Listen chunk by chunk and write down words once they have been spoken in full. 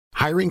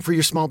Hiring for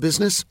your small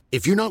business?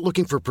 If you're not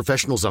looking for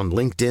professionals on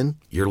LinkedIn,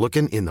 you're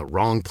looking in the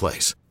wrong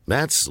place.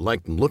 That's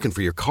like looking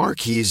for your car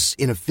keys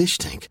in a fish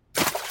tank.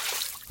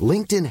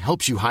 LinkedIn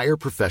helps you hire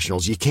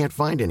professionals you can't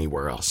find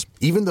anywhere else,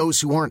 even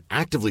those who aren't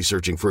actively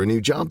searching for a new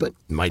job but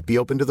might be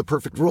open to the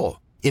perfect role.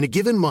 In a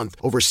given month,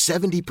 over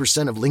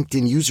 70% of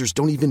LinkedIn users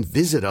don't even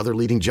visit other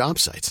leading job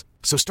sites.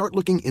 So start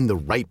looking in the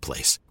right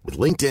place. With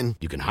LinkedIn,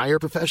 you can hire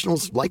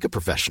professionals like a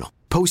professional.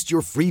 Post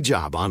your free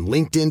job on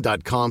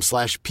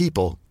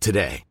linkedin.com/people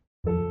today.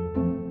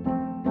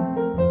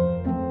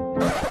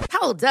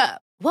 Hold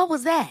up. What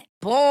was that?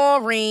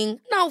 Boring.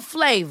 No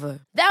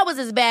flavor. That was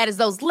as bad as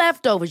those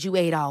leftovers you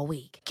ate all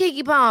week.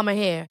 Keke Palmer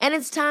here, and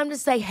it's time to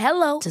say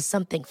hello to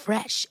something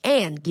fresh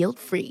and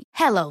guilt-free.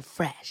 Hello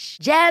Fresh.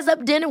 Jazz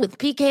up dinner with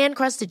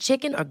pecan-crusted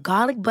chicken or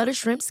garlic butter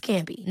shrimp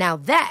scampi. Now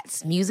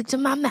that's music to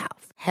my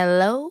mouth.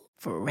 Hello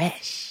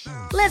Fresh.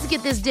 Let's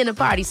get this dinner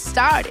party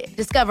started.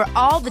 Discover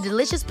all the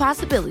delicious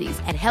possibilities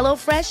at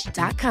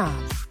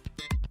hellofresh.com.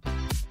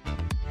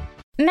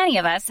 Many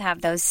of us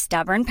have those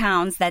stubborn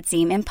pounds that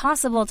seem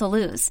impossible to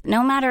lose,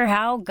 no matter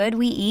how good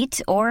we eat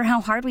or how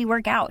hard we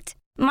work out.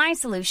 My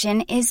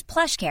solution is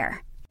PlushCare.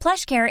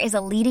 PlushCare is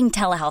a leading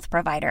telehealth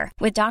provider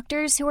with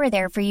doctors who are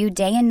there for you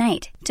day and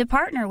night to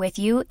partner with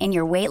you in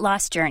your weight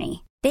loss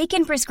journey. They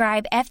can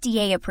prescribe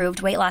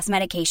FDA-approved weight loss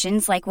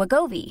medications like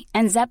Wegovy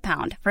and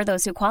Zepbound for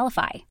those who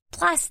qualify.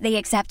 Plus, they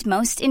accept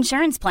most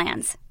insurance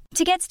plans.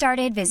 To get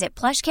started, visit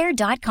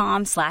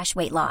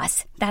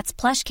plushcare.com/weightloss. That's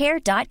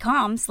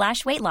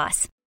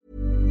plushcare.com/weightloss.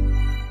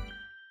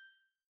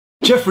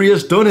 Jeffrey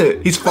has done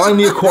it. He's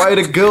finally acquired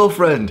a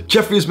girlfriend.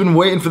 Jeffrey has been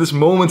waiting for this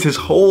moment his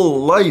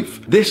whole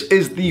life. This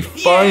is the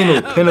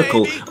final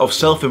pinnacle of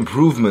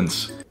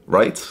self-improvements.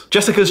 Right?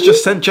 Jessica's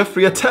just sent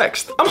Jeffrey a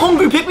text. I'm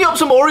hungry, pick me up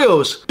some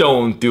Oreos.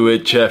 Don't do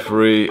it,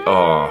 Jeffrey.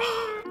 Oh.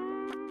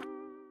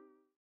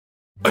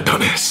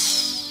 Adonis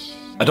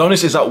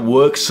is at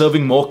work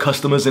serving more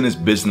customers in his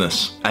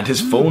business, and his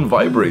phone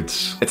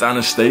vibrates. It's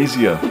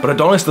Anastasia, but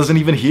Adonis doesn't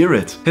even hear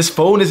it. His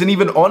phone isn't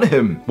even on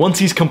him. Once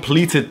he's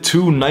completed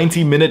 2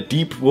 90-minute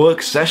deep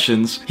work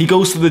sessions, he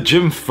goes to the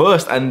gym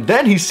first, and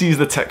then he sees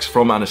the text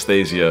from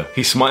Anastasia.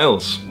 He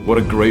smiles. What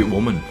a great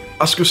woman.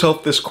 Ask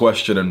yourself this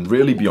question and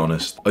really be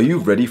honest. Are you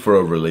ready for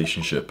a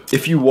relationship?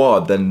 If you are,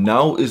 then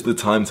now is the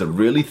time to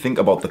really think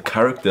about the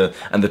character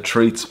and the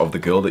traits of the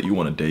girl that you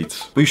want to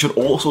date. But you should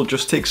also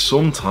just take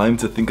some time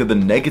to think of the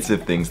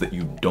negative things that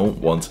you don't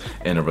want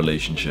in a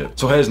relationship.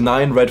 So here's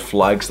 9 red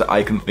flags that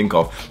I can think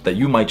of that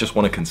you might just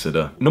want to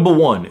consider. Number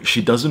 1,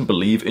 she doesn't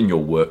believe in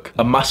your work.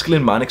 A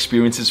masculine man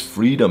experiences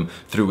freedom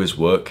through his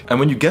work. And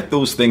when you get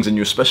those things and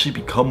you especially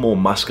become more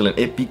masculine,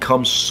 it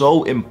becomes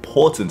so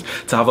important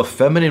to have a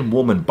feminine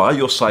woman by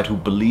your side who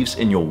believes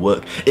in your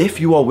work. If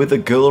you are with a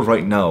girl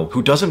right now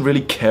who doesn't really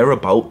care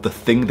about the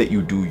thing that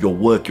you do, your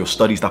work, your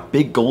studies, that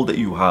big goal that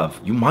you have,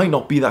 you might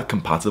not be that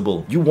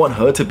compatible. You want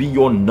her to be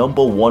your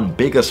number 1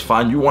 biggest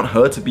fan. You want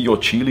her to be your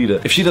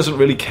cheerleader. If she doesn't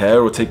really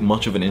care or take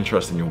much of an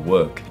interest in your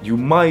work, you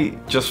might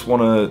just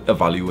want to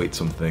evaluate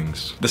some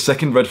things. The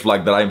second red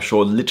flag that I am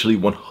sure literally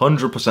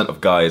 100% of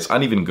guys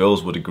and even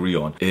girls would agree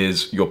on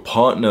is your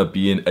partner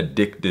being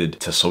addicted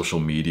to social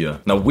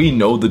media. Now, we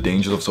know the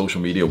dangers of social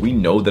media. We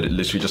know that it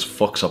literally just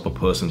fucks up a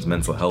person's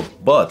mental health,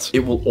 but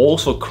it will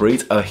also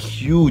create a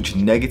huge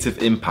negative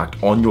impact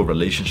on your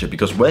relationship,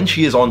 because when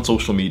she is on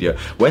social media,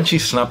 when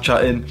she's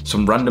Snapchatting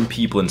some random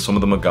people, and some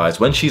of them are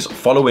guys, when she's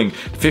following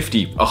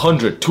 50,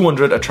 100,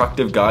 200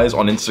 attractive guys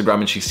on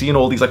Instagram and she's seeing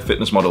all these like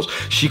fitness models,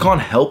 she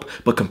can't help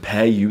but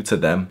compare you to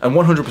them. And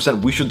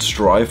 100% we should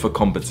strive for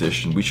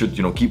competition. We should,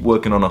 keep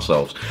working on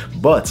ourselves.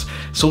 But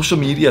social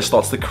media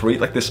starts to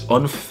create like this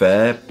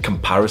unfair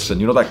comparison.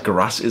 That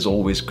grass is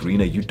always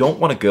greener. You don't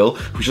want a girl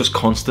who's just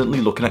constantly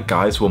looking at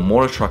guys who are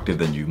more attractive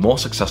than you, more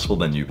successful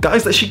than you,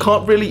 guys that she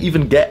can't really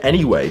even get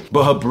anyway,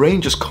 but her brain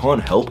just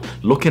can't help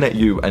looking at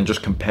you and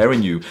just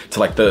comparing you to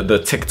like the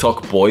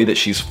TikTok boy that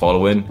she's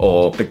following,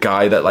 or the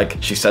guy that like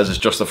she says is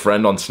just a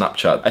friend on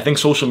Snapchat. I think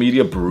social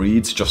media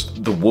breeds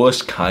just the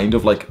worst kind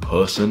of like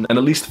person, and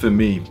at least for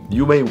me,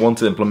 you may want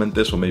to implement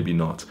this or maybe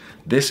not.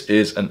 This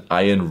is an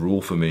iron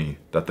rule for me,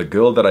 that the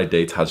girl that I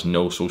date has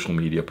no social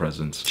media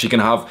presence. She can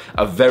have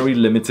a very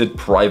limited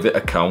private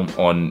account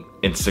on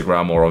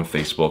Instagram or on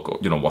Facebook, or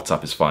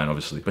WhatsApp is fine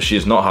obviously, but she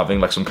is not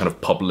having like some kind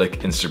of public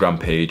Instagram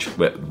page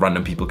where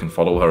random people can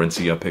follow her and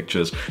see her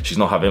pictures. She's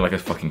not having like a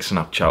fucking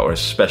Snapchat, or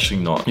especially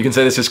not, you can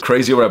say this is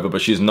crazy or whatever,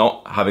 but she's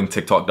not having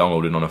TikTok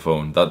downloaded on her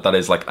phone. That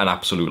is like an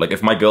absolute, like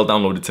if my girl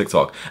downloaded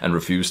TikTok and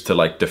refused to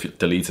like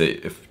delete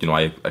it, if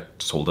I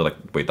told her like,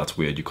 wait, that's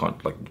weird, you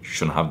can't, like, you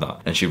shouldn't have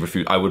that, and she refused,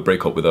 I would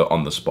break up with her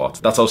on the spot.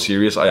 That's how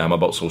serious I am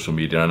about social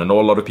media. And I know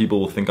a lot of people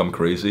will think I'm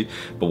crazy,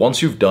 but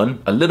once you've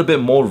done a little bit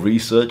more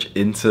research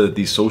into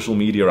these social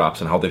media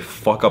apps and how they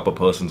fuck up a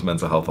person's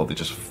mental health, how they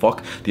just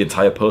fuck the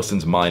entire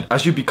person's mind.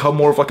 As you become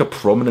more of like a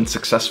prominent,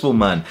 successful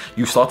man,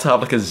 you start to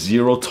have like a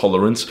zero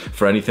tolerance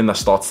for anything that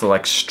starts to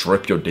like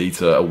strip your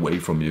data away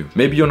from you.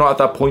 Maybe you're not at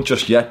that point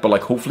just yet, but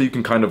like hopefully you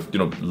can kind of,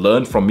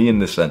 learn from me in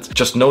this sense.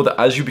 Just know that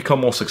as you become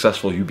more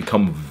successful, you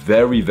become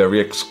very, very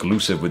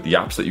exclusive with the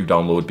apps that you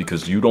download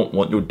because you don't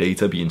want your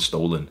data being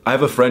stolen. I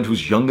have a friend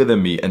who's younger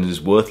than me and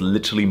is worth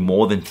literally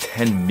more than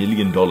 $10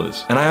 million.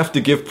 And I have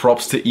to give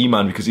props to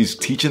E-Man because he's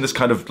teaching this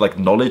kind of like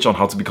knowledge on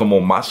how to become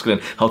more masculine,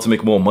 how to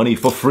make more money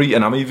for free.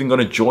 And I'm even going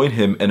to join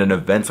him in an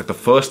event, like the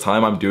first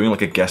time I'm doing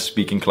like a guest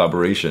speaking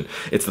collaboration.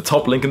 It's the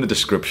top link in the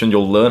description.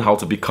 You'll learn how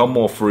to become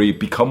more free,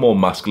 become more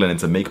masculine, and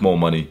to make more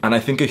money. And I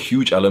think a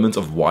huge element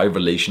of why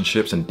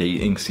relationships and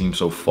dating seem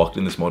so fucked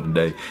in this modern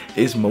day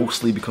is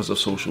mostly because of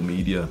social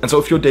media. And so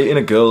if you're dating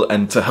a girl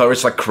and to her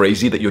it's like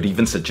crazy that you'd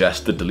even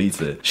suggest to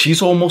delete it,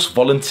 she's almost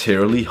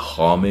voluntarily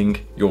harming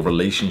your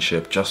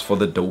relationship just for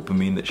the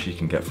dopamine that she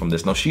can get from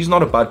this. Now, she's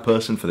not a bad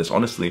person for this.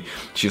 Honestly,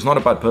 she's not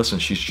a bad person.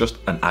 She's just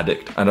an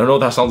addict. And I know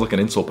that sounds like an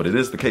insult, but it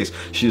is the case.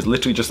 She is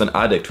literally just an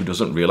addict who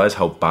doesn't realize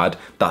how bad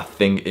that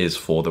thing is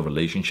for the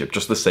relationship.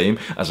 Just the same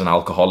as an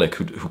alcoholic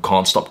who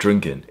can't stop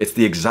drinking. It's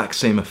the exact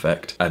same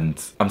effect.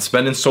 And I'm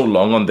spending so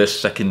long on this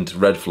second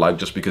red flag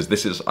just because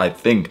this is, I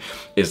think,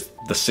 is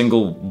the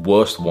single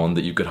worst one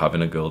that you could have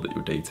in a girl that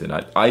you're dating.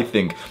 I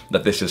think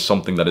that this is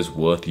something that is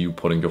worth you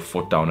putting your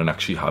foot down and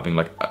actually having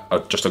like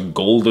just a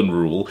golden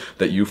rule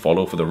that you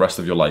follow for the rest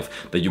of your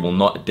life, that you will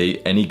not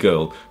date any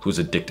girl who's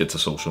addicted to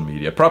social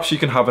media. Perhaps she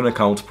can have an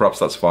account, perhaps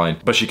that's fine,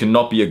 but she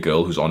cannot be a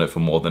girl who's on it for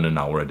more than an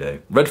hour a day.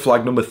 Red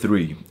flag number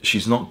 3,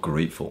 she's not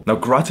grateful. Now,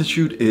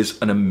 gratitude is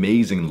an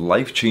amazing,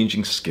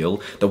 life-changing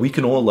skill that we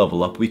can all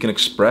level up. We can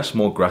express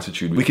more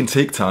gratitude. We can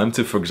take time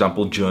to, for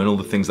example, journal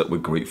the things that we're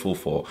grateful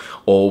for,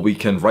 or we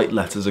can write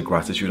letters of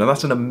gratitude. And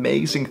that's an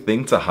amazing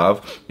thing to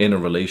have in a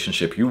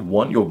relationship. You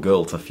want your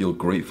girl to feel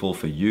grateful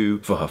for you,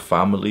 for her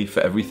family,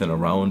 for everything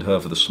around her,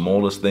 for the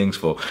smallest things,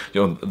 for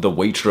the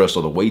waitress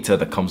or the waiter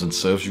that comes and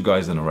serves you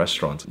guys in a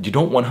restaurant. You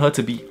don't want her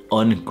to be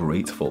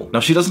ungrateful. Now,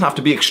 she doesn't have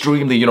to be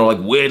extremely, like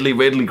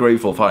weirdly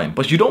grateful, fine.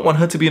 But you don't want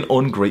her to be an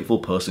ungrateful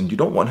person. You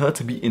don't want her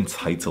to be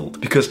entitled.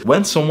 Because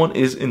when someone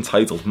is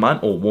entitled, man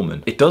or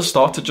woman, it does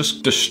start to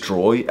just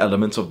destroy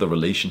elements of the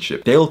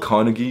relationship. Dale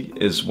Carnegie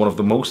is one of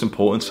the most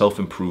important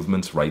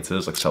self-improvement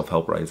writers, like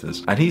self-help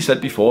writers. And he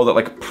said before that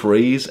like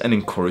praise and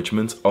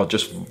encouragement are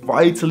just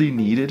vitally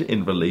needed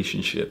in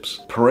relationships.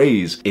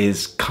 Praise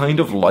is kind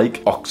of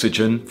like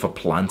oxygen for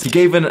plants. He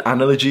gave an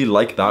analogy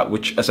like that,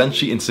 which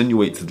essentially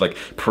insinuated like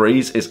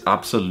praise is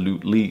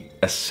absolutely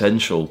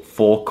essential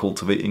for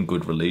cultivating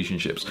good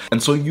relationships.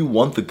 And so you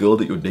want the girl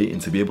that you're dating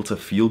to be able to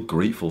feel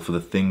grateful for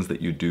the things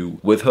that you do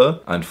with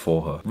her and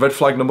for her. Red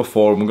flag number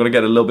 4, and we're going to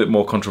get a little bit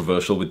more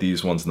controversial with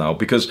these ones now,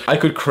 because I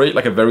could create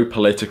like a very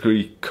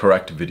politically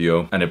correct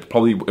video and it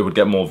would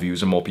get more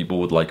views and more people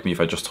would like me if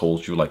I just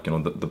told you like,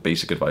 the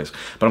basic advice.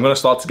 But I'm going to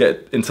start to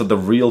get into the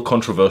real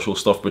controversial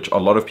stuff, which a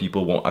lot of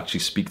people won't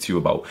actually speak to you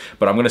about.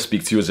 But I'm going to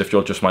speak to you as if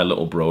you're just my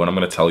little bro, and I'm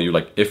going to tell you,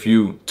 like, if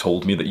you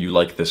told me that you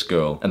like this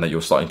girl and that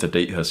you're starting to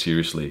date her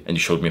seriously and you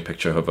showed me a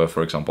picture of her,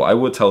 for example, I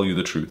would tell you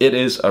the truth. It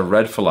is a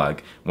red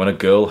flag when a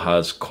girl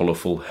has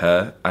colourful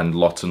hair and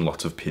lots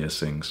of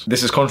piercings.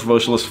 This is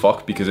controversial as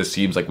fuck because it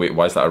seems like, wait,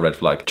 why is that a red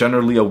flag?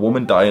 Generally, a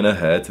woman dyeing her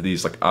hair to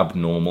these like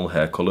abnormal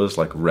hair colours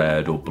like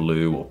red or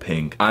blue or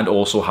pink, and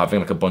also having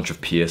like a bunch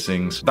of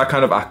piercings, that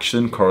kind of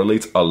action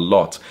correlates a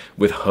lot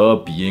with her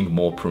being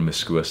more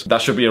promiscuous.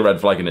 That should be a red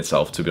flag in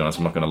itself, to be honest.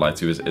 I'm not going to lie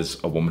to you, is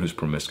a woman who's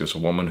promiscuous, a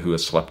woman who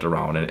has slept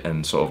around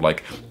and sort of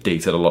like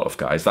dated a lot of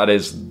guys. That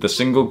is the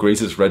single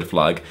greatest red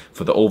flag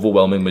for the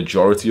overwhelming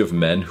majority of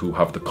men who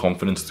have the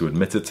confidence to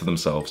admit it to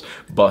themselves,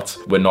 but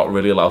we're not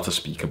really allowed to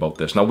speak about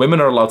this. Now, women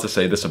are allowed to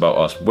say this about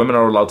us. Women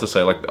are allowed to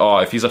say like, oh,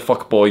 if he's a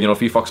fuck boy, if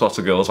he fucks lots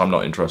of girls, I'm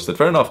not interested.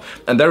 Fair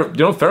enough. And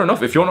they're, fair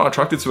enough. If you're not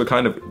attracted to a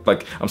kind of,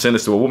 like, I'm saying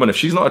this to a woman, if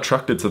she's not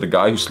attracted to the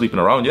guy who's sleeping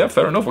around, yeah,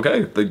 fair enough,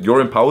 okay.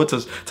 You're empowered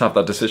to have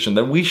that decision.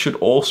 Then we should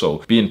also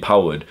be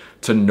empowered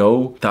to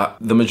know that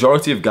the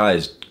majority of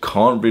guys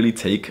can't really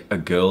take a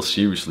girl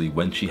seriously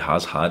when she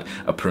has had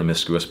a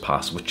promiscuous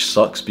past, which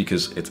sucks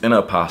because it's in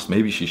her past.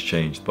 Maybe she's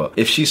changed, but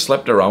if she's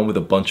slept around with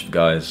a bunch of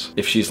guys,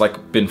 if she's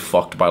like been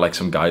fucked by like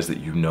some guys that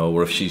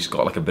or if she's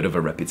got like a bit of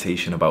a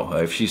reputation about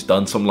her, if she's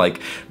done some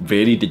like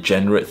really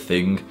degenerate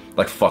thing,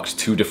 like fucked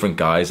 2 different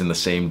guys in the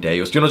same day,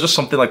 or just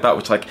something like that,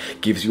 which like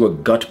gives you a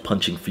gut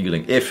punching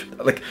feeling. If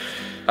like,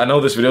 I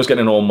know this video is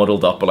getting all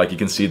muddled up, but like you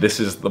can see, this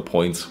is the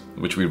point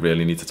which we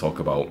really need to talk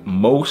about.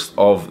 Most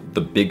of the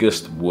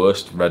biggest,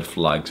 worst red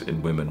flags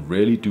in women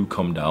really do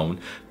come down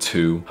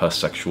to her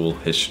sexual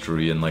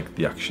history and like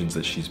the actions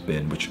that she's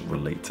been, which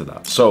relate to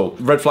that. So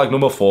red flag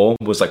number 4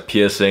 was like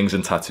piercings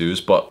and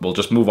tattoos, but we'll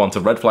just move on to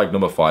red flag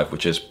number 5,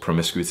 which is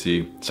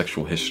promiscuity,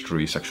 sexual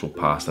history, sexual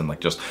past, and like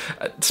just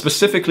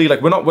specifically,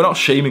 like we're not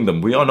shaming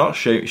them. We are not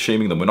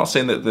shaming them. We're not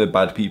saying that they're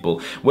bad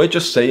people. We're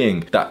just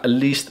saying that at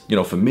least,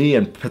 for me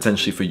and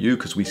potentially for you,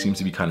 because we seem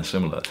to be kind of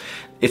similar,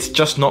 it's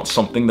just not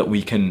something that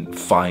we can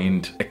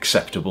find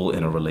acceptable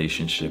in a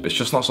relationship. It's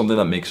just not something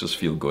that makes us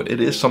feel good. It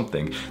is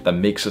something that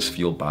makes us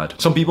feel bad.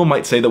 Some people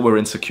might say that we're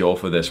insecure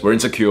for this. We're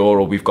insecure,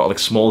 or we've got like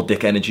small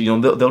dick energy. You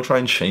know, they'll try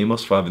and shame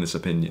us for having this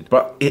opinion.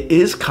 But it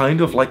is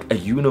kind of like a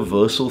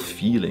universal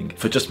feeling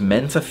for just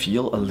men to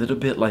feel a little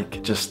bit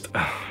like just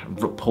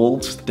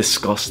repulsed,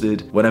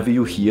 disgusted whenever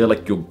you hear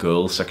like your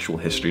girl's sexual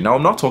history. Now,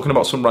 I'm not talking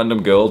about some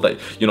random girl that,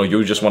 you know,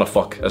 you just want to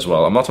fuck as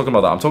well. I'm not talking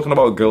about that. I'm talking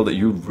about a girl that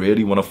you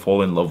really want to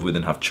fall in love with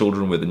and have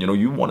children with, and you know,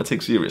 you want to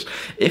take serious.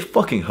 It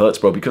fucking hurts,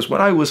 bro, because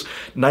when I was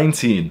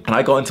 19 and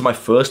I got into my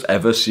first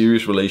ever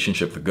serious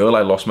relationship, the girl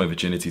I lost my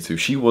virginity to,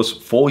 she was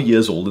 4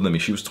 years older than me.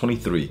 She was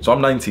 23. So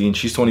I'm 19,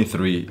 she's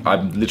 23.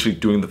 I'm literally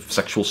doing the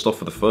sexual stuff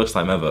for the first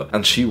time ever,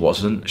 and she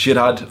wasn't. She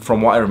had,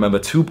 from what I remember,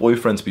 2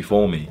 boyfriends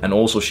before me, and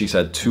also she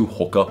said 2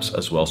 hookups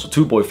as well. So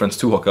 2 boyfriends,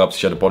 2 hookups.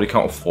 She had a body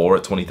count of 4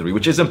 at 23,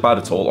 which isn't bad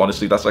at all.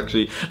 Honestly, that's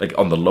actually like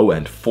on the low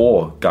end.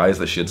 4 guys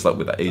that she had slept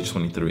with at age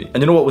 23.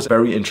 And you know what was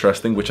very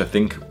interesting, which I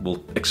think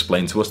will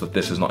explain to us that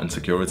this is not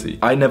insecurity?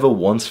 I never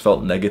once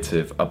felt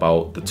negative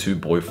about the 2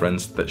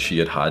 boyfriends that she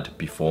had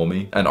before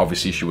me, and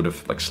obviously she would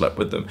have like slept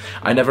with them.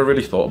 I never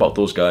really thought about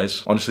those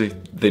guys. Honestly,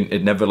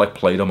 it never like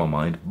played on my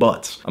mind.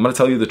 But I'm gonna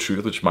tell you the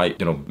truth, which might,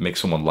 you know, make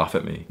someone laugh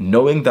at me.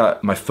 Knowing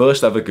that my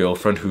first ever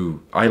girlfriend,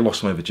 who I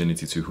lost my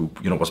virginity to, who,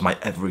 you know, was my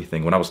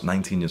everything when I was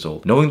 19 years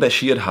old, knowing that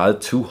she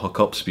had 2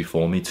 hookups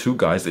before me, 2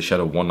 guys that she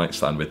had a one night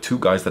stand with, 2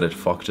 guys that had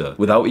fucked her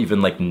without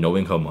even like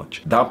knowing her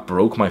much, that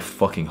broke my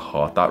fucking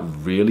heart. That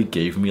really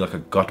gave me like a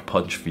gut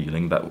punch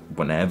feeling that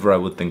whenever I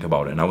would think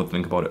about it, and I would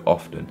think about it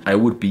often, I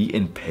would be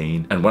in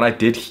pain. And when I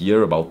did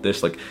hear about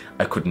this, like,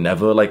 I could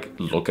never like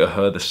look at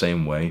her the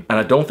same way. And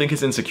I don't think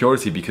it's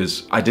insecurity,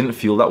 because I didn't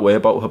feel that way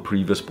about her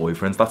previous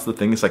boyfriends. That's the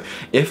thing. It's like,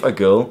 if a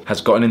girl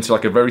has gotten into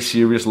like a very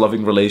serious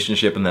loving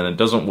relationship and then it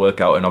doesn't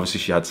work out, and obviously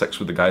she had sex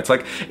with the guy, it's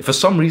like, if for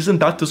some reason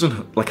that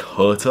doesn't like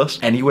hurt us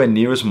anywhere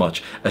near as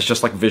much as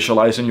just like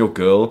visualizing your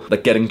girl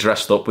like getting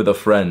dressed up with her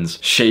friends,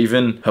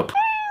 shaving her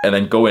and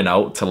then going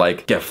out to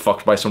like get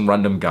fucked by some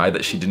random guy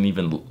that she didn't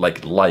even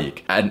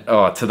like, and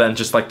to then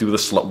just like do the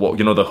slut walk,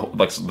 you know,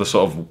 the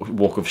sort of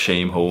walk of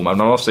shame home. I'm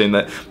not saying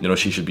that, you know,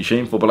 she should be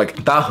shameful, but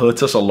like, that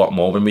hurts us a lot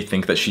more when we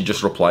think that she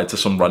just replied to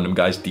some random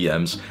guy's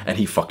DMs and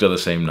he fucked her the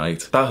same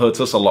night. That hurts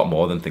us a lot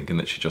more than thinking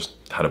that she just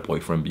had a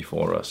boyfriend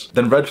before us.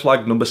 Then red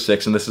flag number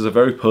 6, and this is a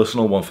very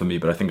personal one for me,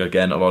 but I think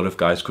again a lot of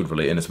guys could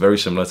relate, and it's very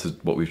similar to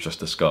what we've just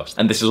discussed.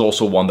 And this is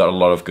also one that a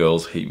lot of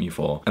girls hate me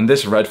for. And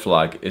this red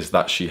flag is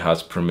that she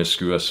has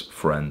promiscuous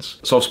friends.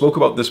 So I've spoke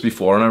about this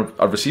before, and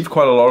I've received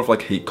quite a lot of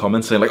like hate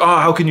comments saying like, oh,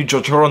 how can you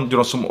judge her on, you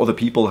know, some other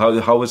people?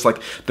 How is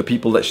like the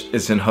people that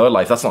is in her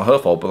life, that's not her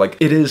fault? But like,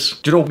 it is.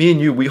 Do you know, me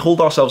and you, we hold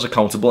ourselves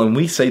accountable, and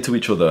we say to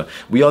each other,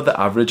 we are the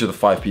average of the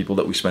 5 people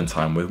that we spend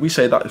time with. We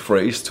say that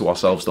phrase to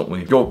ourselves, don't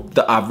we? You're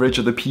the average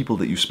of the people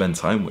that you spend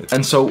time with.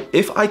 And so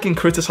if I can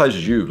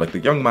criticize you, like the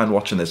young man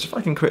watching this, if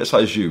I can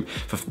criticize you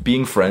for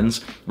being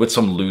friends with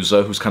some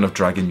loser who's kind of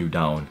dragging you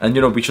down, and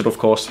you know, we should of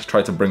course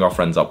try to bring our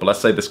friends up, but let's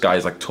say this guy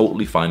is like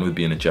totally fine with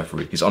being a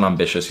Jeffrey. He's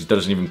unambitious, he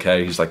doesn't even care,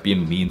 he's like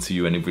being mean to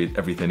you and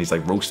everything, he's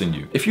like roasting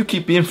you. If you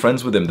keep being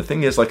friends with him, the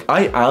thing is like,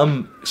 I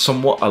am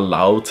somewhat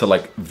allowed to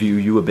like view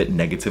you a bit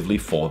negatively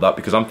for that,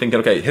 because I'm thinking,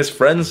 okay, his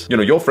friends, you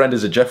know, your friend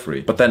is a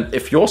Jeffrey, but then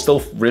if you're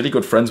still really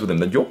good friends with him,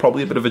 then you're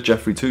probably a bit of a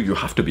Jeffrey too. You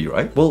have to be,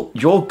 right? Well,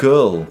 your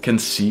girl can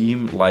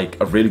seem like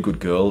a really good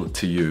girl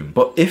to you,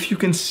 but if you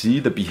can see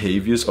the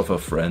behaviors of her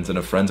friends, and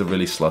her friends are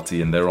really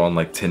slutty and they're on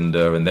like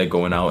Tinder and they're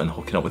going out and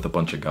hooking up with a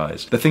bunch of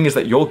guys, the thing is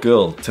that your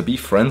girl, to be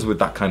friends with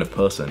that kind of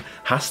person,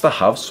 has to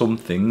have some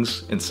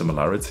things in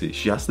similarity.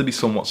 She has to be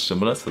somewhat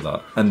similar to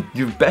that, and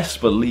you best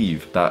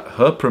believe that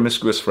her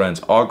promiscuous friends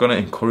are going to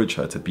encourage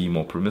her to be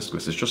more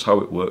promiscuous. It's just how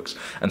it works.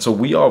 And so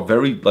we are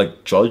very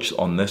like judged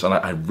on this, and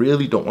I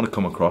really don't want to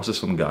come across as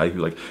some guy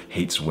who like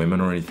hates women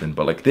or anything,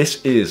 but like,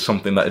 this is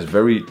something that is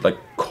very like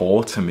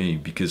core to me,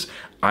 because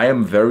I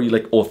am very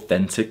like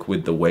authentic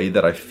with the way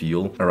that I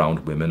feel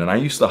around women, and I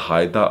used to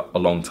hide that a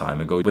long time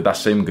ago with that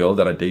same girl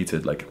that I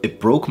dated. Like, it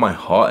broke my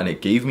heart, and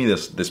it gave me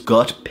this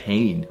gut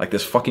pain, like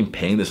this fucking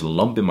pain, this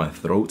lump in my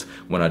throat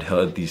when I'd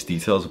heard these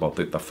details about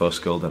the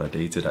first girl that I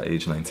dated at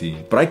age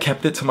 19. But I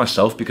kept it to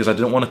myself because I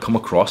didn't want to come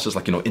across as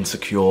like, you know,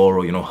 insecure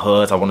or, you know,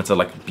 hurt. I wanted to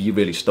like be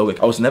really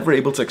stoic. I was never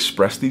able to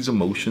express these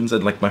emotions,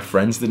 and like my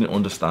friends didn't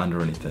understand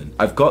or anything.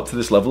 I've got to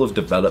this level of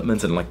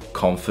development and like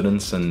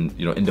confidence and,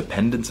 you know,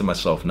 independence in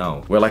myself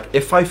now, where like,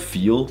 if I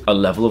feel a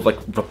level of like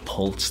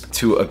repulsed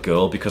to a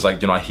girl because I,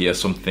 you know, I hear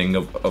something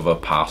of her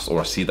past, or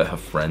I see that her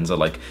friends are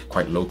like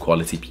quite low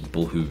quality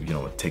people who, you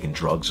know, are taking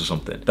drugs or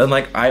something, then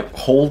like, I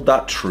hold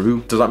that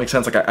true. Does that make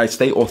sense? Like, I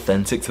stay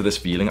authentic to this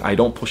feeling. I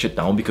don't push it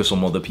down because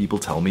some other people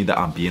tell me that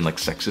I'm being like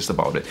sexist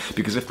about it,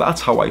 because if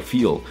that's how I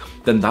feel,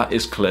 then that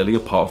is clearly a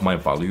part of my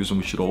values, and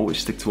we should always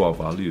stick to our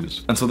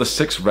values. And so the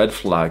 6th red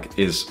flag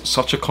is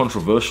such a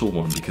controversial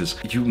one, because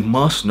you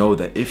must know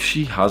that if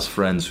she has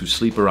friends who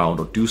sleep around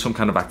or do some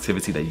kind of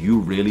activity that you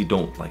really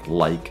don't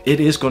like, it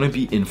is going to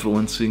be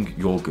influencing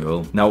your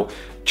girl. Now,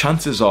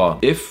 chances are,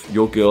 if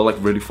your girl like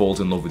really falls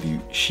in love with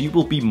you, she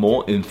will be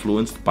more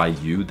influenced by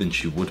you than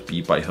she would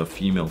be by her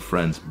female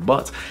friends.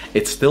 But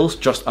it's still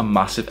just a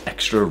massive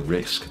extra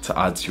risk to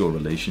add to your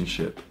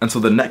relationship. And so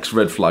the next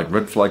red flag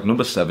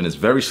number 7, is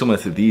very similar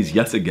to these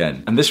yet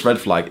again. And this red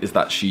flag is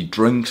that she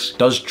drinks,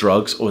 does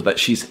drugs, or that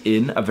she's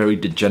in a very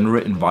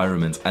degenerate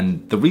environment.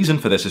 And the reason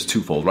for this is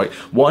twofold, right?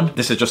 One,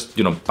 this is just,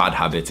 bad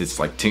habits. It's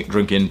like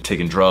drinking,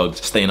 taking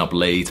drugs, staying up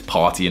late,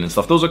 partying and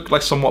stuff. Those are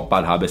like somewhat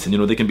bad habits,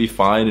 and they can be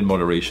fine in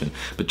moderation.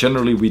 But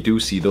generally we do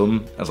see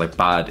them as like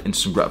bad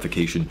instant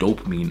gratification,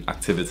 dopamine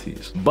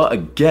activities. But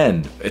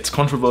again, it's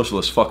controversial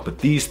as fuck, but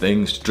these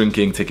things,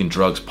 drinking, taking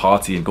drugs,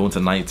 partying, going to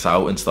nights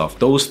out and stuff,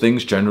 those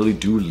things generally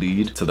do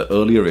lead to the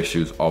earlier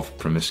issues of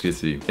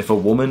promiscuity. If a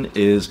woman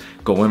is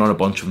going on a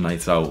bunch of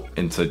nights out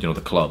into,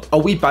 the club,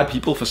 are we bad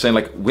people for saying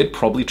like we'd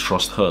probably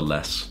trust her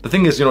less? The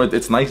thing is,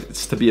 it's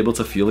nice to be able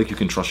to feel like you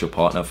can trust your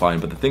partner, fine.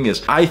 But the thing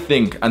is, I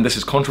think, and this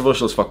is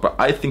controversial as fuck, but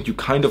I think you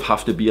kind of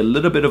have to be a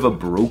little bit of a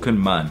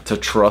broken man to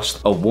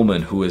trust a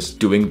woman who is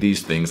doing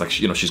these things, like,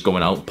 she's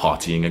going out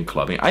partying and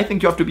clubbing. I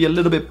think you have to be a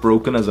little bit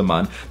broken as a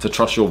man to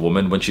trust your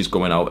woman when she's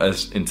going out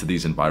into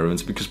these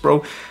environments, because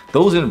bro,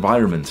 those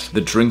environments,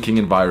 the drinking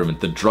environment,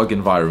 the drug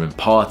environment,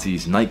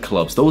 parties,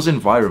 nightclubs, those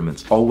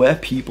environments are where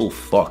people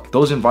fuck.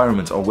 Those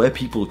environments are where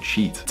people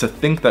cheat. To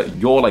think that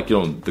you're like,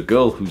 the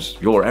girl who's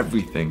your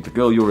everything, the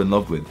girl you're in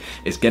love with,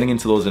 is getting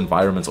into those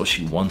environments, or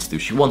she wants to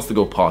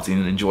go partying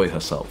and enjoy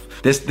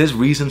herself. There's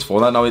reasons for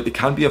that. Now, it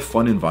can be a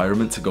fun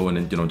environment to go in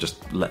and,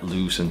 just let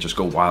loose and just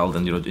go wild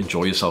and,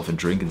 enjoy yourself and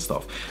drink and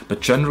stuff.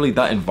 But generally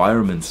that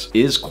environment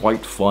is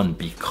quite fun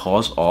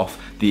because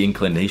of the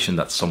inclination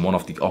that someone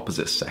of the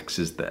opposite sex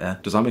is there.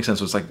 Does that make sense?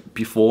 So it's like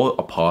before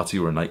a party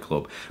or a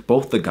nightclub,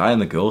 both the guy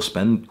and the girl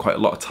spend quite a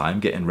lot of time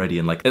getting ready,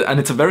 and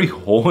it's a very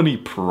horny,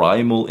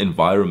 primal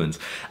environment.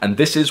 And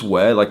this is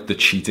where like the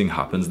cheating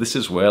happens. This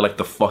is where like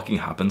the fucking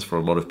happens for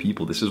a lot of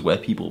people. This is where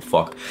people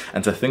fuck.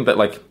 And to think that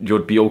like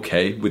you'd be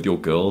okay with your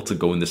girl to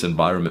go in this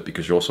environment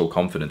because you're so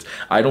confident,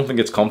 I don't think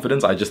it's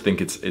confidence. I just think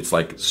it's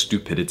like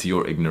stupidity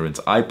or ignorance.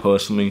 I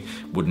personally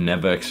would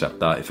never accept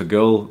that. If a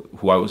girl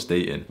who I was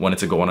dating wanted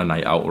to go on a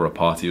night out or a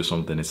party or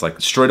something, it's like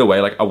straight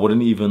away, like I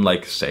wouldn't even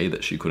like say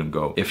that she couldn't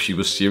go. If she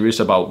was serious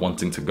about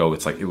wanting to go,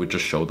 it's like it would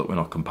just show that we're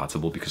not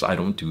compatible, because I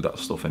don't do that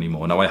stuff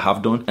anymore. Now I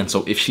have done, and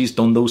so if she's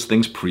done those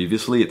things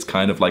previously, it's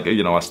kind of like,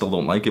 I still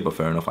don't like it, but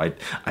fair enough,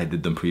 I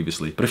did them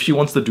previously. But if she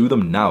wants to do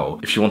them now,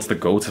 if she wants to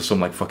go to some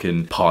like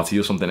fucking party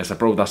or something, it's like,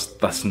 bro,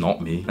 that's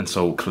not me. And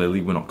so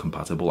clearly we're not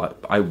compatible.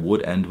 I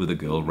would end with a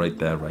girl right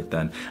there, right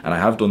then. And I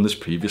have done this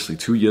previously.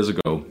 2 years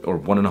ago, or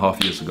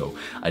 1.5 years ago,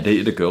 I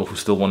dated a girl who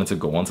still wanted to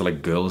go on to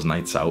like girls'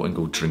 nights out and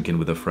go drinking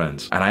with her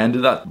friends. And I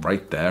ended that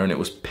right there, and it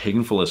was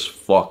painful as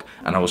fuck.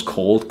 And I was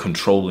called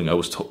controlling. I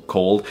was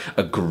called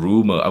a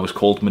groomer. I was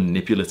called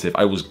manipulative.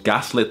 I was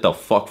gaslit the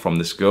fuck from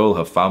this girl,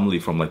 her family,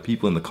 from like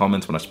people in the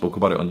comments when I spoke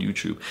about it on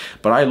YouTube.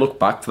 But I look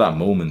back to that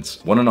moment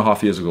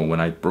 1.5 years ago when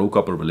I broke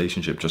up a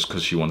relationship just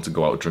because she wanted to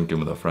go out drinking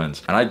with her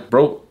friends. And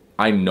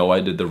I know I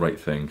did the right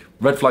thing.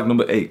 Red flag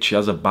number 8, she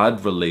has a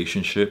bad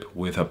relationship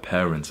with her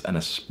parents, and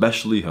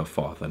especially her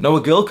father. Now, a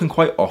girl can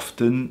quite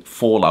often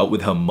fall out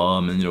with her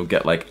mom and,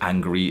 get like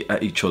angry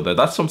at each other.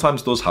 That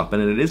sometimes does happen,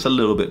 and it is a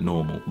little bit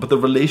normal. But the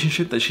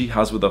relationship that she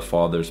has with her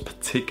father is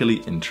particularly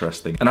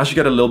interesting. And as you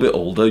get a little bit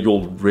older,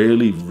 you'll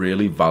really,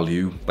 really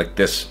value like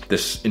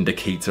this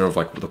indicator of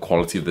like the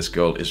quality of this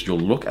girl is you'll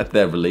look at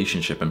their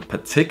relationship, and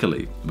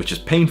particularly, which is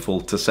painful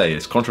to say,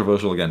 it's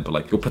controversial again, but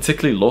like you'll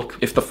particularly look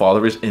if the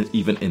father is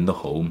even in the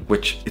home,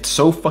 which it's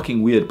so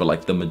fucking weird, but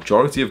like the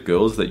majority of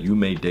girls that you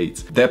may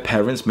date, their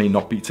parents may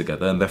not be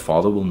together and their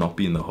father will not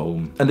be in the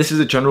home. And this is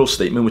a general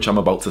statement which I'm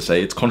about to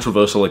say. It's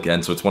controversial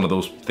again, so it's one of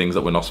those things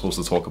that we're not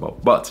supposed to talk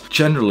about. But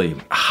generally,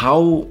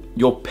 how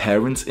your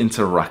parents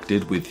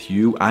interacted with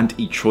you and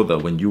each other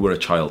when you were a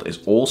child is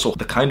also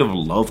the kind of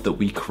love that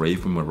we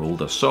crave when we're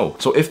older. So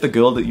if the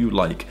girl that you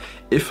like,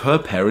 if her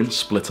parents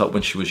split up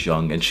when she was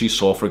young and she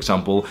saw, for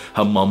example,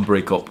 her mum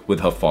break up with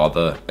her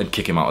father and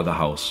kick him out of the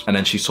house, and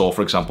then she saw,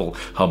 for example,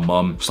 her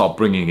mum start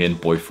bringing in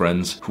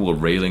boyfriends who were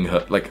railing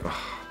her, like,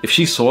 if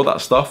she saw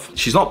that stuff,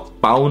 she's not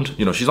bound,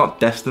 she's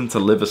not destined to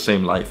live the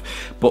same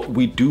life, but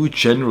we do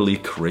generally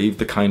crave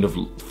the kind of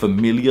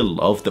familiar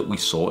love that we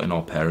saw in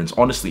our parents.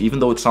 Honestly, even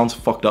though it sounds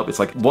fucked up, it's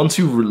like once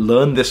you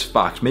learn this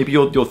fact, maybe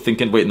you're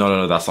thinking, wait,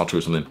 no, that's not true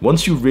or something.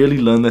 Once you really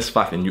learn this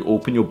fact and you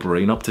open your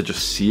brain up to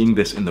just seeing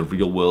this in the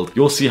real world,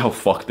 you'll see how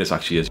fucked this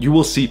actually is. You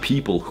will see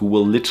people who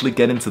will literally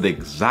get into the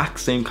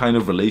exact same kind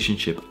of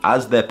relationship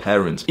as their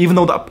parents, even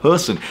though that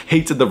person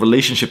hated the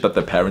relationship that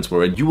their parents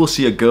were in. You will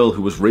see a girl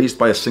who was raised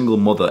by a single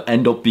mother mother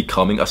end up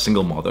becoming a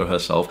single mother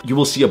herself. You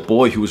will see a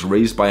boy who was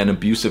raised by an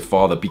abusive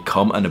father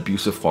become an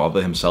abusive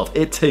father himself.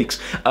 It takes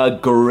a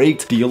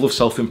great deal of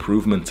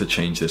self-improvement to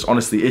change this.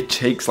 Honestly, it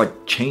takes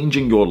like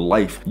changing your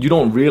life. You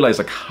don't realize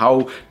like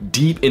how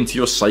deep into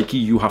your psyche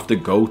you have to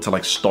go to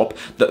like stop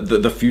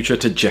the future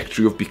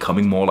trajectory of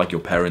becoming more like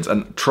your parents.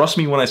 And trust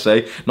me when I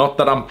say, not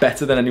that I'm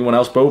better than anyone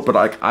else, bro, but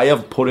like I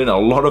have put in a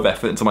lot of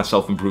effort into my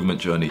self-improvement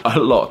journey. A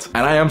lot.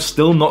 And I am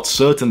still not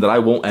certain that I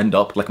won't end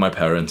up like my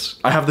parents.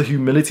 I have the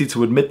humility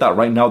to admit that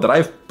right now, that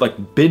I've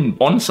like been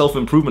on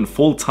self-improvement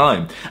full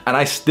time, and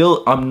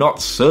I'm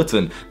not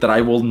certain that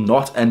I will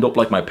not end up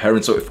like my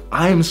parents. So if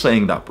I'm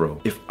saying that, bro,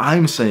 if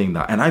I'm saying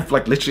that, and I've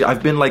like literally,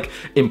 I've been like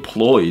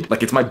employed,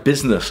 like it's my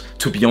business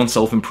to be on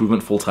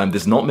self-improvement full time.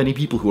 There's not many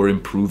people who are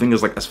improving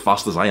as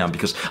fast as I am,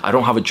 because I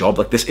don't have a job.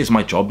 Like this is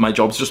my job. My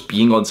job's just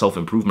being on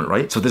self-improvement,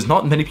 right? So there's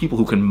not many people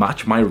who can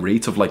match my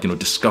rate of like, you know,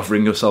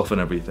 discovering yourself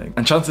and everything.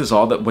 And chances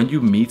are that when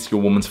you meet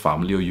your woman's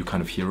family, or you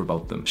kind of hear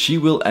about them, she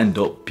will end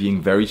up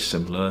being very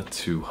similar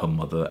to her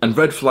mother. And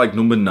red flag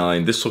number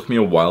 9, this took me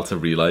a while to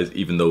realize,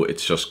 even though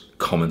it's just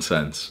common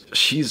sense.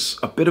 She's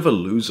a bit of a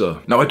loser.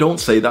 Now, I don't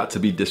say that to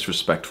be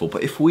disrespectful,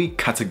 but if we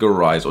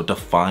categorize or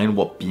define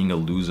what being a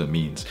loser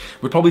means,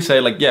 we'd probably say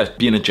like, yeah,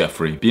 being a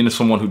Jeffrey, being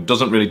someone who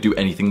doesn't really do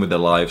anything with their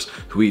lives,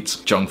 who eats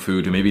junk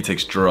food, who maybe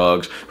takes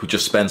drugs, who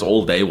just spends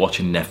all day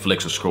watching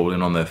Netflix or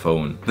scrolling on their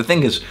phone. The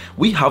thing is,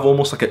 we have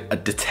almost like a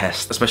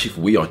detest, especially if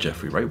we are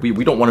Jeffrey, right?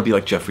 We don't want to be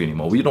like Jeffrey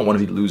anymore. We don't want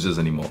to be losers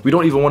anymore. We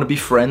don't even want to be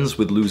friends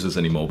with losers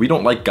anymore. We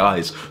don't like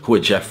guys who are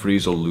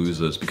Jeffreys or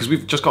losers, because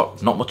we've just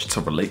got not much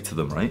to relate to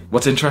them, right?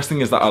 What's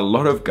interesting is that a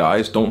lot of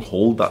guys don't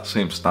hold that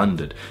same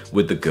standard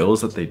with the girls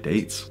that they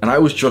date. And I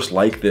was just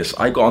like this.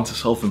 I got onto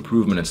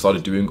self-improvement and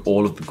started doing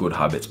all of the good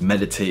habits: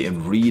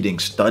 meditating, reading,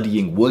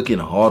 studying, working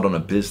hard on a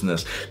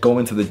business,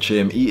 going to the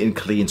gym, eating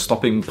clean,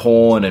 stopping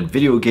porn and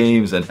video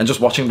games, and just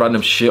watching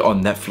random shit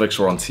on Netflix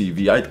or on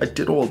TV. I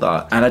did all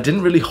that. And I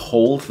didn't really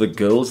hold the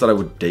girls that I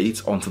would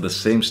date onto the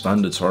same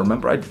standard. So I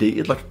remember I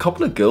dated like a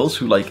couple of girls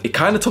who like, it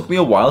kind of took me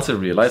a while to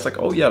realize like,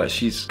 oh yeah, like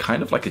she's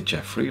kind of like a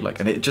Jeffrey. Like,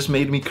 and it just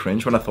made me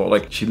cringe when I thought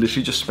like, she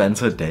literally just spends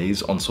her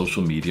days on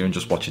social media and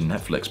just watching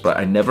Netflix. But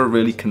I never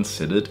really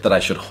considered that I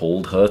should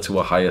hold her to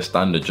a higher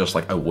standard, just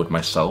like I would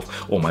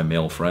myself or my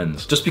male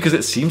friends. Just because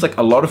it seems like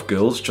a lot of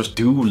girls just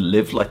do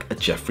live like a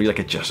Jeffrey, like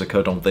a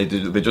Jessica, don't they?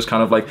 They just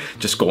kind of like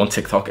just go on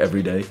TikTok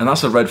every day. And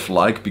that's a red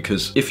flag,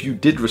 because if you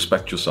did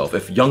respect yourself,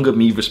 if younger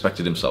me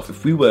respected himself,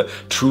 if we were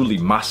truly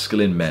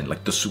masculine men,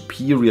 like the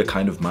superior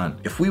kind of man,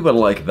 if we were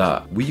like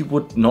that, we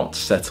would not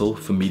settle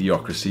for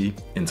mediocrity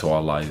into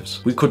our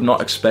lives. We could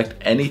not expect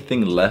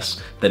anything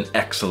less than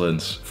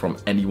excellence from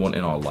anyone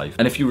in our life.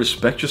 And if you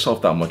respect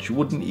yourself that much, you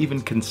wouldn't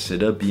even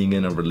consider being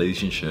in a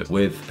relationship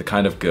with the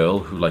kind of girl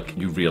who like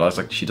you realize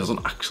like she doesn't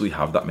actually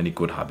have that many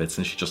good habits,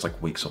 and she just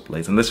like wakes up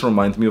late. And this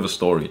reminds me of a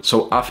story.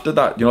 So after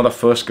that, you know, the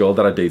first girl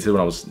that I dated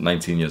when I was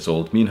 19 years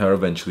old, me and her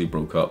eventually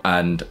broke up.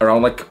 And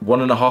around like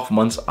 1.5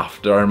 months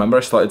after, I remember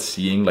I started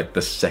seeing like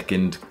the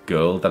second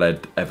girl that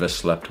I'd ever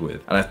slept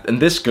with.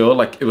 And this girl,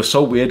 like, it was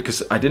so weird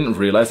because I didn't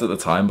realize at the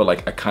time, but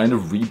like I kind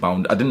of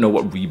I didn't know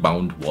what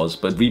rebound was,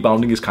 but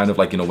rebounding is kind of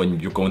like, you know, when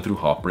you're going through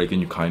heartbreak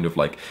and you kind of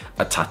like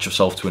attach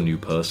yourself to a new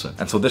person.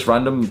 And so this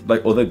random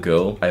like other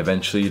girl, I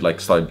eventually like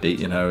started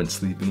dating her and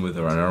sleeping with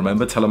her. And I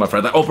remember telling my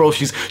friend like, oh bro,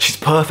 she's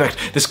perfect.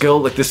 This girl,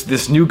 like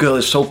this new girl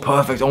is so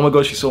perfect. Oh my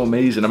god, she's so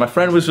amazing. And my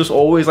friend was just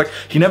always like,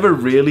 he never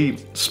really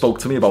spoke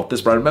to me about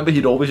this, but I remember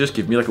he'd always just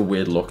give me like a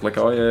weird look, like,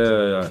 oh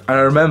yeah. And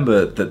I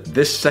remember that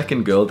this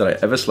second girl that I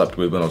ever slept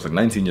with when I was like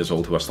 19 years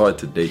old, who I started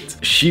to date,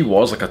 she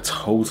was like a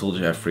total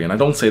Jeffrey. And I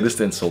don't say this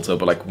to insult her,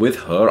 but like with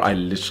her, I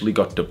literally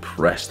got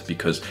depressed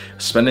because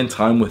spending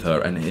time with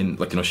her, and in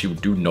like, you know, she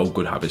would do no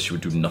good habits, she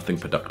would do nothing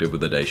productive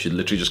with the day. She'd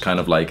literally just kind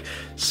of like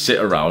sit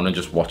around and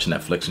just watch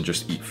Netflix and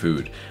just eat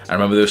food. I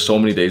remember there were so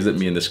many days that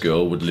me and this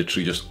girl would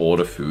literally just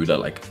order food at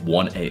like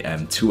 1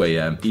 a.m, 2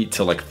 a.m, eat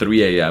till like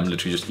 3 a.m,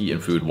 literally just eating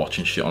food,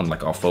 watching shit on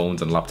like our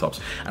phones and laptops.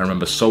 I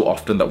remember so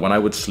often that when I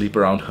would sleep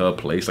around her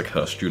place, like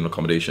her student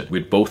accommodation,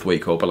 we'd both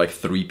wake up at like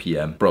 3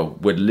 p.m. Bro,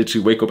 we'd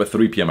literally wake up at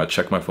 3 p.m, I'd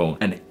check my phone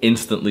and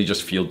instantly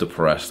just feel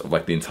depressed of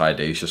like the entire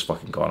day is just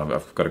fucking gone.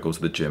 I've got to go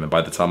to the gym, and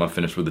by the time I'm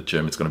finished with the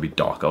gym, it's gonna be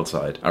dark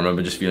outside. I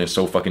remember just feeling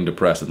so fucking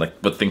depressed and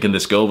like, but thinking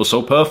this girl was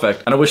so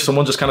perfect. And I wish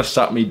someone just kind of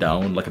sat me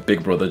down, like a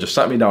big brother, just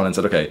sat me down and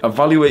said, okay,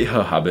 evaluate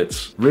her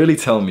habits. Really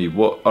tell me,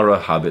 what are her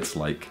habits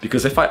like?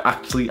 Because if I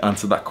actually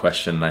answered that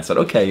question and I said,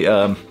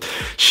 okay,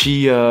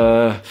 she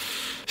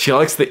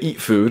likes to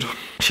eat food.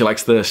 She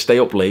likes to stay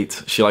up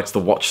late. She likes to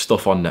watch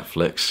stuff on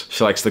Netflix.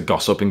 She likes to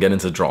gossip and get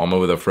into drama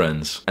with her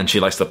friends. And she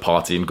likes to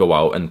party and go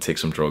out and take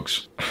some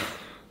drugs.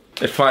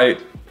 If I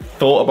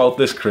thought about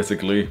this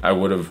critically, I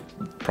would have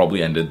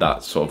probably ended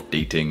that sort of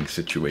dating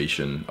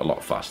situation a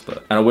lot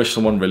faster. And I wish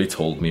someone really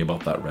told me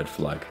about that red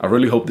flag. I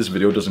really hope this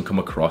video doesn't come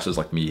across as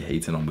like me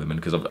hating on women,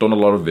 because I've done a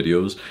lot of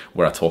videos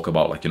where I talk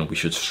about like, you know, we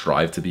should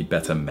strive to be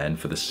better men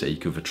for the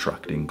sake of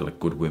attracting like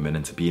good women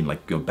and to being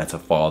like, you know, better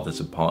fathers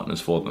and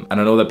partners for them.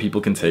 And I know that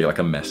people can take like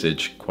a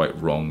message quite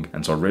wrong.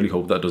 And so I really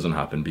hope that doesn't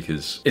happen,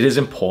 because it is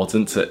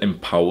important to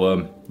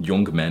empower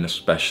young men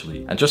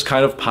especially, and just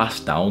kind of pass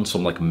down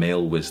some like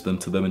male wisdom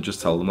to them and just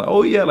tell them like,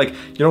 oh yeah, like,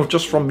 you know,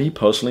 just from me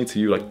personally to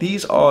you, like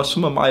these are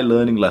some of my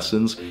learning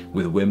lessons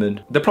with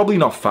women. They're probably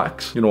not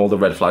facts, you know, all the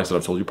red flags that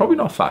I've told you, probably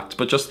not facts,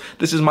 but just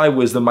this is my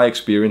wisdom, my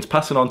experience,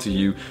 passing on to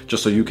you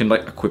just so you can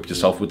like equip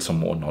yourself with some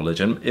more knowledge,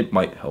 and it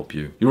might help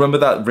you. You remember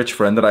that rich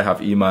friend that I have,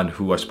 Iman,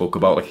 who I spoke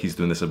about, like he's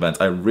doing this event?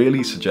 I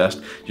really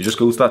suggest you just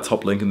go to that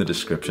top link in the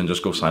description,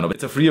 just go sign up.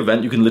 It's a free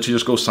event, you can literally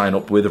just go sign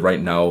up with right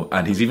now,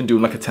 and he's even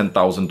doing like a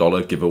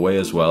 $10,000 giveaway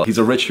as well. He's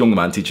a rich young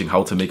man teaching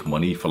how to make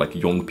money for like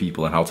young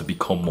people and how to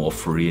become more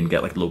free and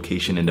get like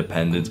location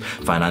independence,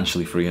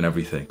 financially free and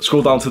everything.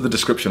 Scroll down to the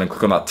description and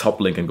click on that top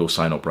link and go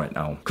sign up right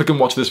now. Click and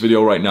watch this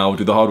video right now.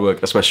 Do the hard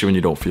work, especially when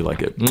you don't feel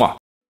like it. Mwah.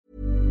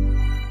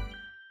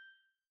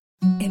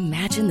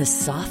 Imagine the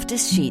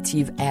softest sheets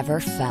you've ever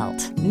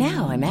felt.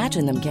 Now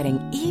imagine them getting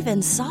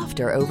even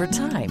softer over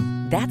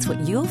time. That's what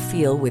you'll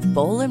feel with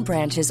Boll &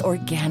 Branch's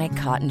organic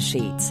cotton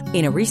sheets.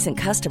 In a recent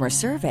customer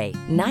survey,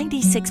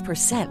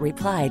 96%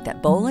 replied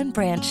that Boll &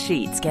 Branch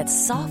sheets get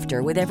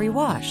softer with every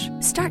wash.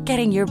 Start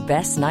getting your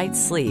best night's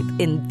sleep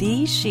in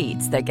these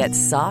sheets that get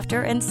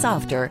softer and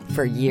softer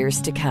for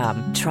years to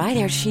come. Try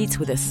their sheets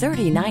with a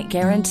 30-night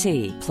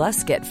guarantee.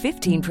 Plus, get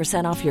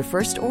 15% off your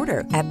first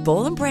order at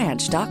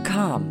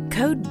bollandbranch.com.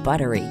 Code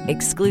BUTTERY.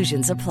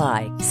 Exclusions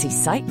apply. See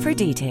site for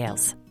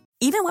details.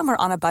 Even when we're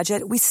on a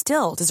budget, we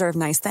still deserve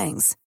nice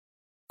things.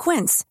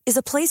 Quince is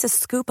a place to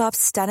scoop up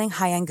stunning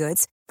high-end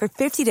goods for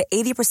 50 to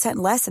 80%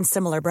 less than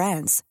similar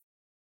brands.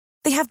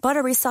 They have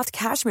buttery soft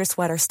cashmere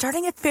sweaters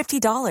starting at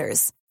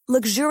 $50,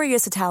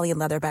 luxurious Italian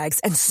leather bags,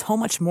 and so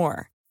much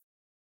more.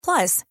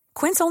 Plus,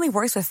 Quince only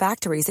works with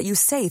factories that use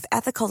safe,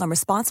 ethical, and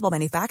responsible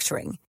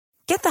manufacturing.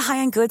 Get the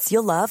high-end goods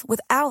you'll love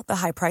without the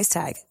high price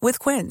tag with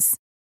Quince.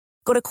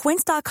 Go to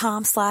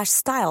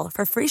quince.com/style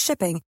for free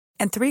shipping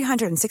and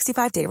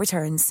 365-day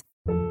returns.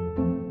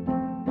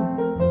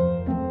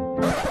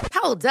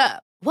 Hold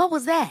up. What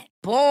was that?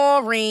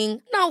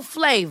 Boring. No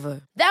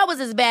flavor. That was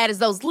as bad as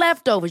those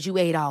leftovers you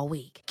ate all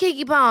week.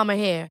 Keke Palmer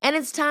here, and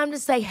it's time to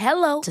say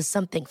hello to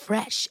something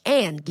fresh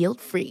and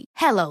guilt-free.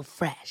 Hello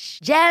Fresh.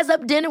 Jazz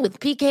up dinner with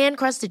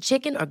pecan-crusted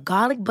chicken or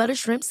garlic butter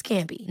shrimp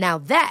scampi. Now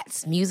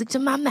that's music to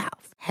my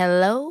mouth.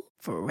 Hello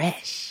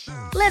Fresh.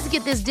 Let's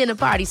get this dinner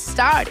party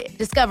started.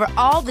 Discover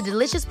all the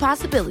delicious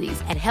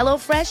possibilities at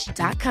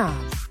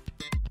HelloFresh.com.